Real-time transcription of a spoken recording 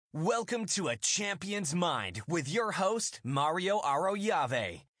Welcome to A Champion's Mind with your host, Mario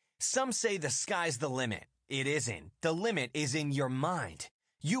Arroyave. Some say the sky's the limit. It isn't. The limit is in your mind.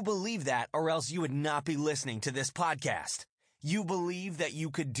 You believe that, or else you would not be listening to this podcast. You believe that you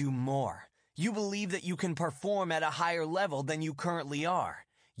could do more. You believe that you can perform at a higher level than you currently are.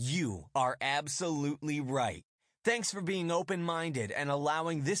 You are absolutely right. Thanks for being open-minded and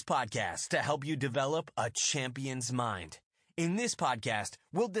allowing this podcast to help you develop a champion's mind. In this podcast,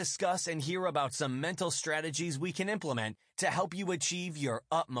 we'll discuss and hear about some mental strategies we can implement to help you achieve your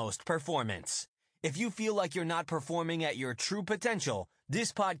utmost performance. If you feel like you're not performing at your true potential,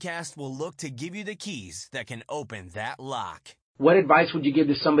 this podcast will look to give you the keys that can open that lock. What advice would you give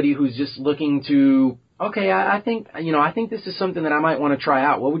to somebody who's just looking to, I think this is something that I might want to try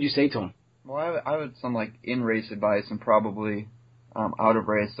out? What would you say to them? Well, I would some like in-race advice and probably out of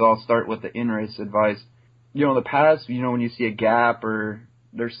race. So I'll start with the in-race advice. You know, in the past, when you see a gap or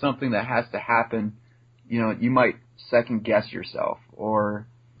there's something that has to happen, you might second guess yourself or,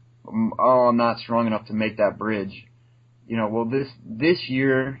 I'm not strong enough to make that bridge. Well, this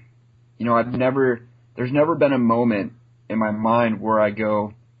year, there's never been a moment in my mind where I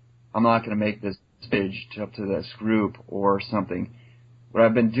go, I'm not going to make this bridge up to this group or something. What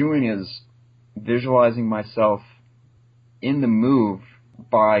I've been doing is visualizing myself in the move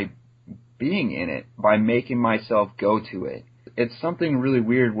by being in it, by making myself go to it. It's something really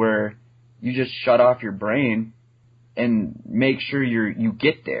weird where you just shut off your brain and make sure you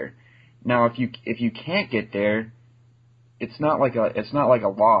get there. Now, if you can't get there, it's not like a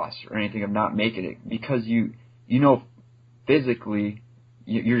loss or anything of not making it, because physically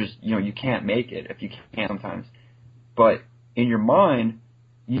you're just you can't make it if you can't sometimes. But in your mind,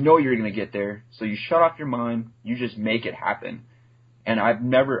 you're going to get there, so you shut off your mind, you just make it happen. And I've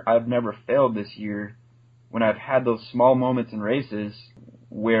never failed this year when I've had those small moments in races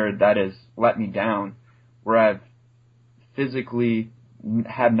where that has let me down, where I've physically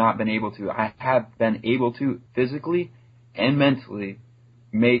have not been able to. I have been able to physically and mentally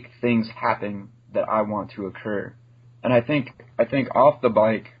make things happen that I want to occur. And I think off the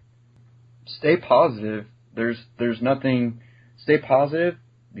bike, stay positive. There's nothing. Stay positive.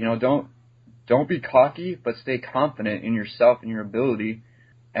 Don't be cocky, but stay confident in yourself and your ability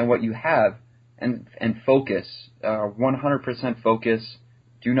and what you have, and focus. 100% focus.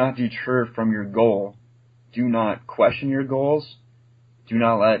 Do not deter from your goal. Do not question your goals. Do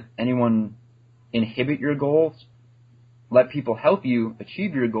not let anyone inhibit your goals. Let people help you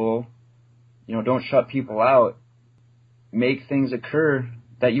achieve your goal. Don't shut people out. Make things occur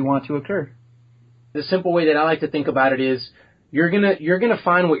that you want to occur. The simple way that I like to think about it is you're gonna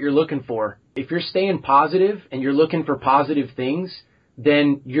find what you're looking for. If you're staying positive and you're looking for positive things,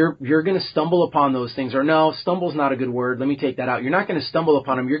 then you're going to stumble upon those things. Or no, stumble's not a good word. Let me take that out. You're not going to stumble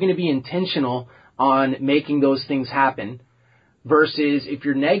upon them. You're going to be intentional on making those things happen. Versus if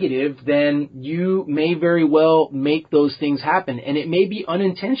you're negative, then you may very well make those things happen. And it may be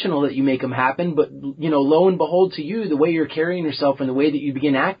unintentional that you make them happen, but, lo and behold to you, the way you're carrying yourself and the way that you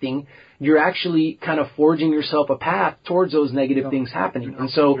begin acting, you're actually kind of forging yourself a path towards those negative things happening.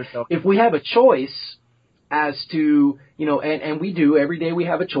 And so if we have a choice as to, and we do, every day we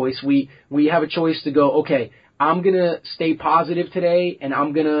have a choice. We have a choice to go, okay, I'm going to stay positive today, and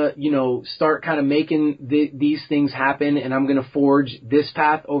I'm going to, start kind of making these things happen, and I'm going to forge this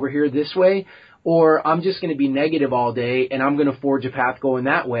path over here this way, or I'm just going to be negative all day, and I'm going to forge a path going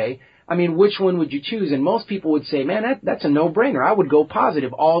that way. I mean, which one would you choose? And most people would say, man, that's a no-brainer. I would go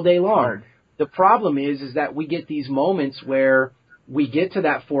positive all day long. Hard. The problem is that we get these moments where we get to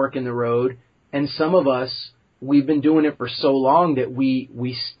that fork in the road, and some of us, we've been doing it for so long that we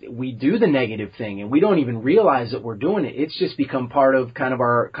do the negative thing and we don't even realize that we're doing it. It's just become part of kind of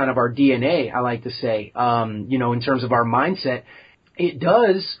our DNA, I like to say, in terms of our mindset. It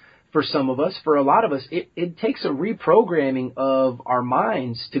does for some of us, for a lot of us, it takes a reprogramming of our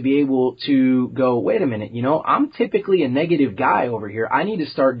minds to be able to go, wait a minute, I'm typically a negative guy over here. I need to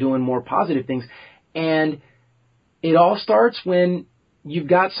start doing more positive things. And it all starts when you've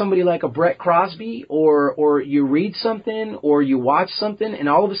got somebody like a Brett Crosby, or you read something, or you watch something, and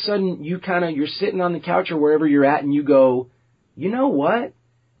all of a sudden you're sitting on the couch or wherever you're at, and you go, you know what?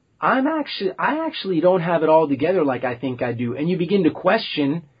 I actually don't have it all together like I think I do. And you begin to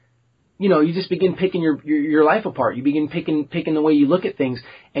question, you just begin picking your life apart. You begin picking the way you look at things,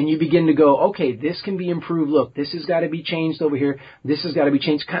 and you begin to go, okay, this can be improved. Look, this has got to be changed over here. This has got to be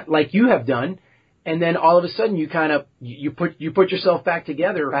changed, like you have done. And then all of a sudden you put yourself back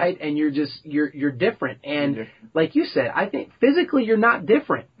together, right? And you're different. And like you said, I think physically you're not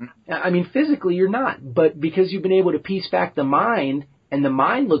different. I mean, physically you're not, but because you've been able to piece back the mind and the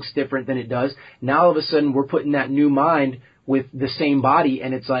mind looks different than it does. Now all of a sudden we're putting that new mind with the same body,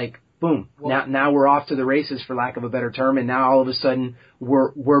 and it's like, boom, now we're off to the races, for lack of a better term, and now all of a sudden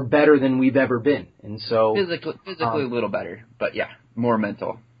we're better than we've ever been. And so physically a little better, but yeah, more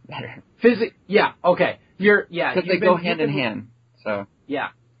mental better. Yeah, okay. Because they go hand in hand. So yeah.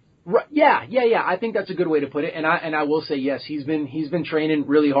 Yeah. I think that's a good way to put it. And I will say, yes, he's been training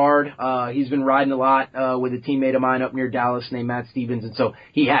really hard. He's been riding a lot, with a teammate of mine up near Dallas named Matt Stevens. And so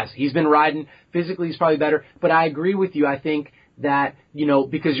he's been riding. Physically, he's probably better. But I agree with you. I think that,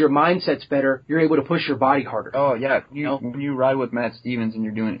 because your mindset's better, you're able to push your body harder. Oh, yeah. When you ride with Matt Stevens and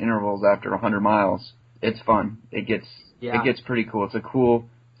you're doing intervals after 100 miles, it's fun. It gets pretty cool. It's a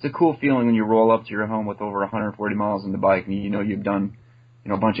cool feeling when you roll up to your home with over 140 miles on the bike and you've done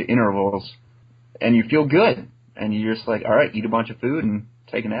a bunch of intervals, and you feel good, and you're just like, all right, eat a bunch of food and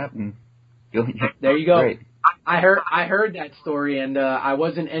take a nap, and feel there you go. Great. I heard that story, and I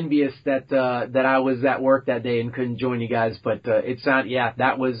wasn't envious that I was at work that day and couldn't join you guys, but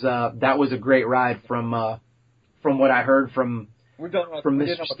that was a great ride from what I heard from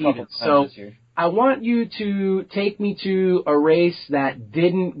Mr. Stevens. So I want you to take me to a race that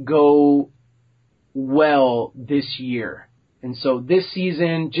didn't go well this year. And so this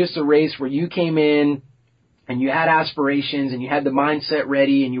season, just a race where you came in and you had aspirations and you had the mindset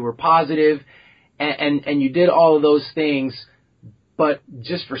ready and you were positive and you did all of those things, but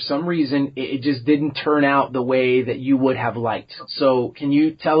just for some reason, it just didn't turn out the way that you would have liked. So can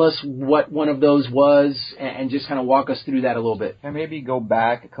you tell us what one of those was and just kind of walk us through that a little bit? And maybe go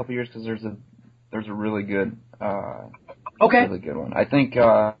back a couple years because there's a really good, really good one. I think,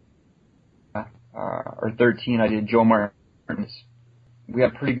 or 13, I did Joe Martin. We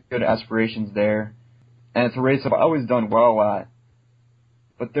had pretty good aspirations there, and it's a race I've always done well at.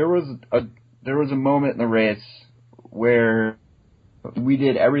 But there was a moment in the race where we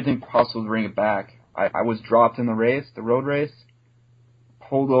did everything possible to bring it back. I was dropped in the road race,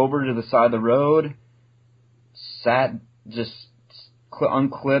 pulled over to the side of the road,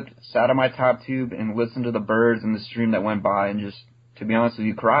 unclipped, sat on my top tube, and listened to the birds and the stream that went by, and just, to be honest with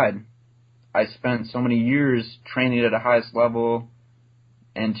you, cried. I spent so many years training at the highest level,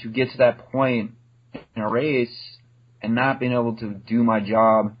 and to get to that point in a race and not being able to do my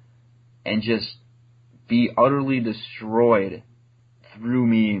job and just be utterly destroyed through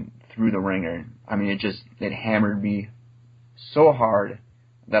the ringer. I mean, it hammered me so hard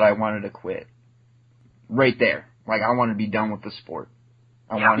that I wanted to quit. Right there. Like, I wanted to be done with the sport.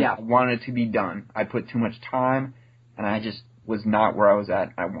 I wanted to be done. I put too much time, and I just was not where I was at.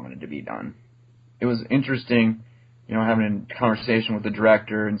 I wanted to be done. It was interesting, having a conversation with the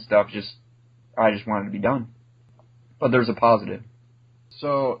director and stuff. I just wanted to be done. But there's a positive.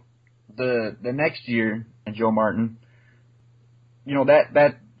 So the next year at Joe Martin,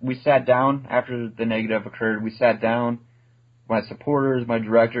 that we sat down after the negative occurred. We sat down, my supporters, my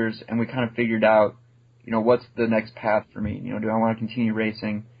directors, and we kind of figured out, what's the next path for me? Do I want to continue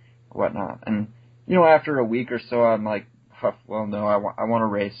racing or whatnot? And, after a week or so, I'm like, well, no, I want to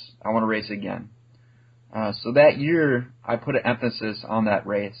race. I want to race again. So that year, I put an emphasis on that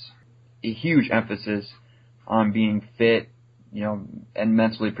race, a huge emphasis on being fit, and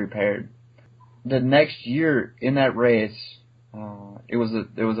mentally prepared. The next year in that race, it was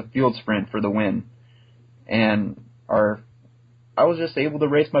a field sprint for the win, and I was just able to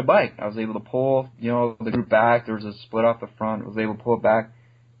race my bike. I was able to pull, the group back. There was a split off the front. I was able to pull it back,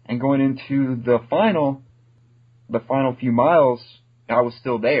 and going into the final few miles, I was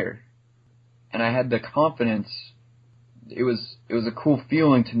still there. And I had the confidence. It was a cool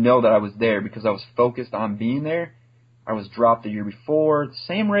feeling to know that I was there because I was focused on being there. I was dropped the year before,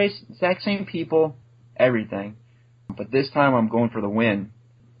 same race, exact same people, everything. But this time I'm going for the win.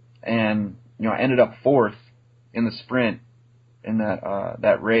 And, I ended up fourth in the sprint in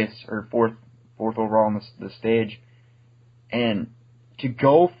that race, or fourth overall in the stage. And to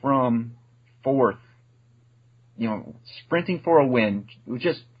go from fourth, sprinting for a win, it was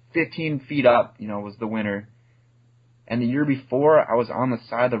just 15 feet up, was the winner. And the year before, I was on the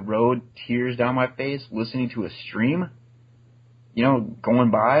side of the road, tears down my face, listening to a stream,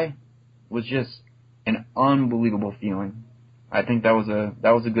 going by, was just an unbelievable feeling. I think that was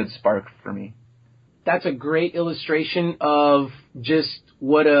a good spark for me. That's a great illustration of just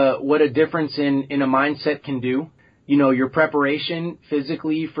what a difference in a mindset can do. Your preparation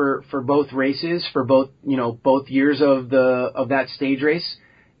physically for both races, for both years of that stage race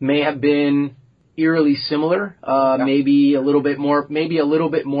may have been eerily similar. Maybe a little bit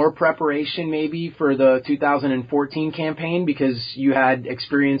more preparation maybe for the 2014 campaign because you had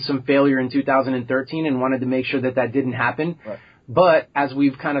experienced some failure in 2013 and wanted to make sure that didn't happen. Right. But as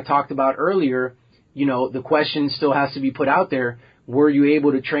we've kind of talked about earlier, you know, the question still has to be put out there. Were you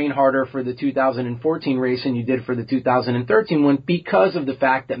able to train harder for the 2014 race than you did for the 2013 one because of the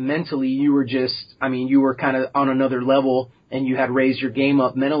fact that mentally you were you were kind of on another level and you had raised your game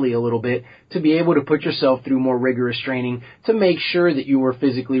up mentally a little bit to be able to put yourself through more rigorous training to make sure that you were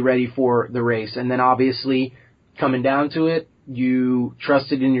physically ready for the race. And then obviously coming down to it, you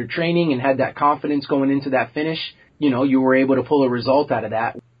trusted in your training and had that confidence going into that finish. You know, you were able to pull a result out of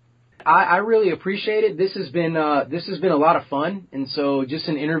that. I really appreciate it. This has been a lot of fun. And so just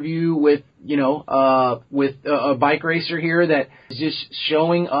an interview with a bike racer here that is just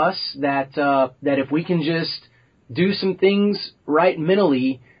showing us that if we can just do some things right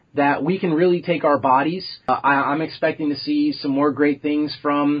mentally, that we can really take our bodies. I'm expecting to see some more great things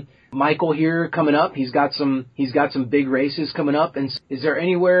from Michael here coming up. He's got some big races coming up. And is there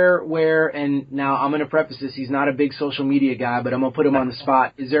anywhere where, and now I'm going to preface this, he's not a big social media guy, but I'm going to put him on the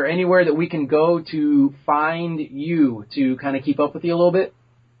spot. Is there anywhere that we can go to find you to kind of keep up with you a little bit?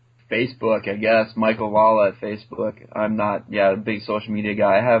 Facebook, I guess. Michael Lala at Facebook. I'm not, a big social media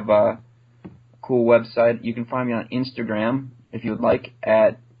guy. I have a cool website. You can find me on Instagram, if you would like,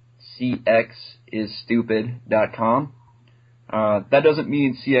 at cxisstupid.com. That doesn't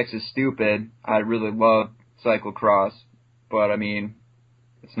mean CX is stupid. I really love cyclocross, but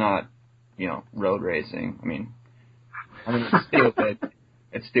it's not, road racing. It's stupid.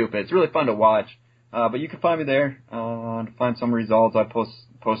 It's stupid. It's really fun to watch. But you can find me there, to find some results. I post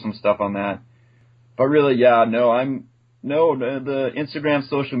some stuff on that. But really, the Instagram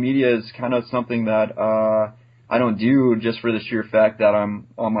social media is kind of something that, I don't do just for the sheer fact that I'm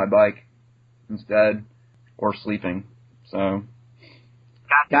on my bike instead or sleeping. So.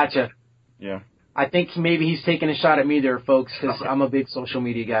 Gotcha. Yeah. I think maybe he's taking a shot at me there, folks, because I'm a big social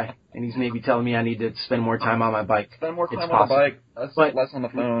media guy, and he's maybe telling me I need to spend more time on my bike. Spend more time on the bike. Less on the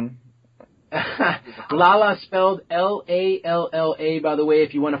phone. Lala spelled Lalla, by the way,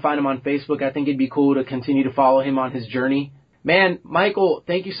 if you want to find him on Facebook. I think it'd be cool to continue to follow him on his journey. Man, Michael,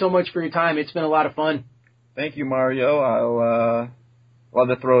 thank you so much for your time. It's been a lot of fun. Thank you, Mario. I'll love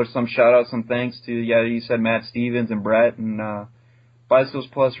to throw some shout-outs, some thanks to, you said Matt Stevens and Brett, and Bicycles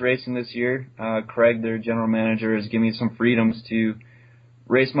Plus Racing this year. Craig, their general manager, has given me some freedoms to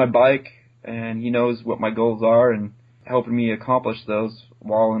race my bike, and he knows what my goals are and helping me accomplish those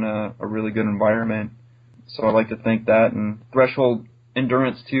while in a really good environment. So I'd like to thank that. And Threshold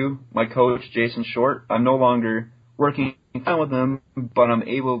Endurance, too, my coach, Jason Short. I'm no longer working with him, but I'm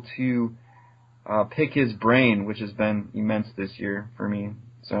able to pick his brain, which has been immense this year for me.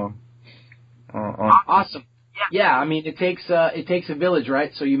 So awesome. Yeah, it takes a village,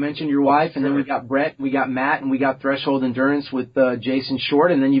 right? So you mentioned your wife, and then we got Brett, we got Matt, and we got Threshold Endurance with Jason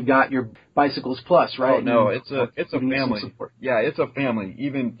Short, and then you've got your Bicycles Plus, right? Oh no, it's a family. Yeah, it's a family.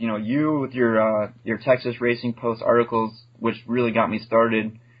 Even you with your Texas Racing Post articles, which really got me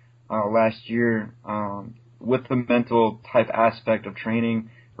started last year with the mental type aspect of training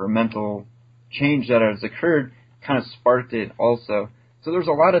or mental change that has occurred, kind of sparked it also. So there's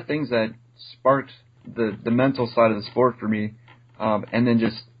a lot of things that sparked the mental side of the sport for me, and then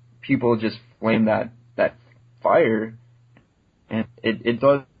just people just flame that fire, and it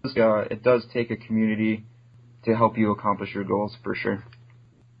does take a community to help you accomplish your goals for sure.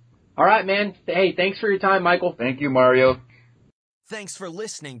 All right, man. Hey, thanks for your time, Michael. Thank you, Mario. Thanks for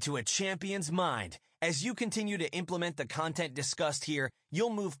listening to A Champion's Mind. As you continue to implement the content discussed here,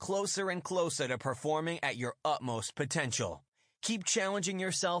 you'll move closer and closer to performing at your utmost potential. Keep challenging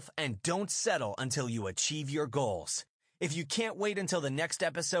yourself and don't settle until you achieve your goals. If you can't wait until the next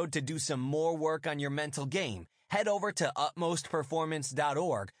episode to do some more work on your mental game, head over to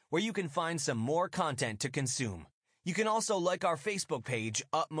utmostperformance.org where you can find some more content to consume. You can also like our Facebook page,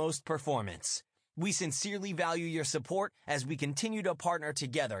 Utmost Performance. We sincerely value your support as we continue to partner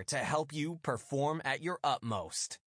together to help you perform at your utmost.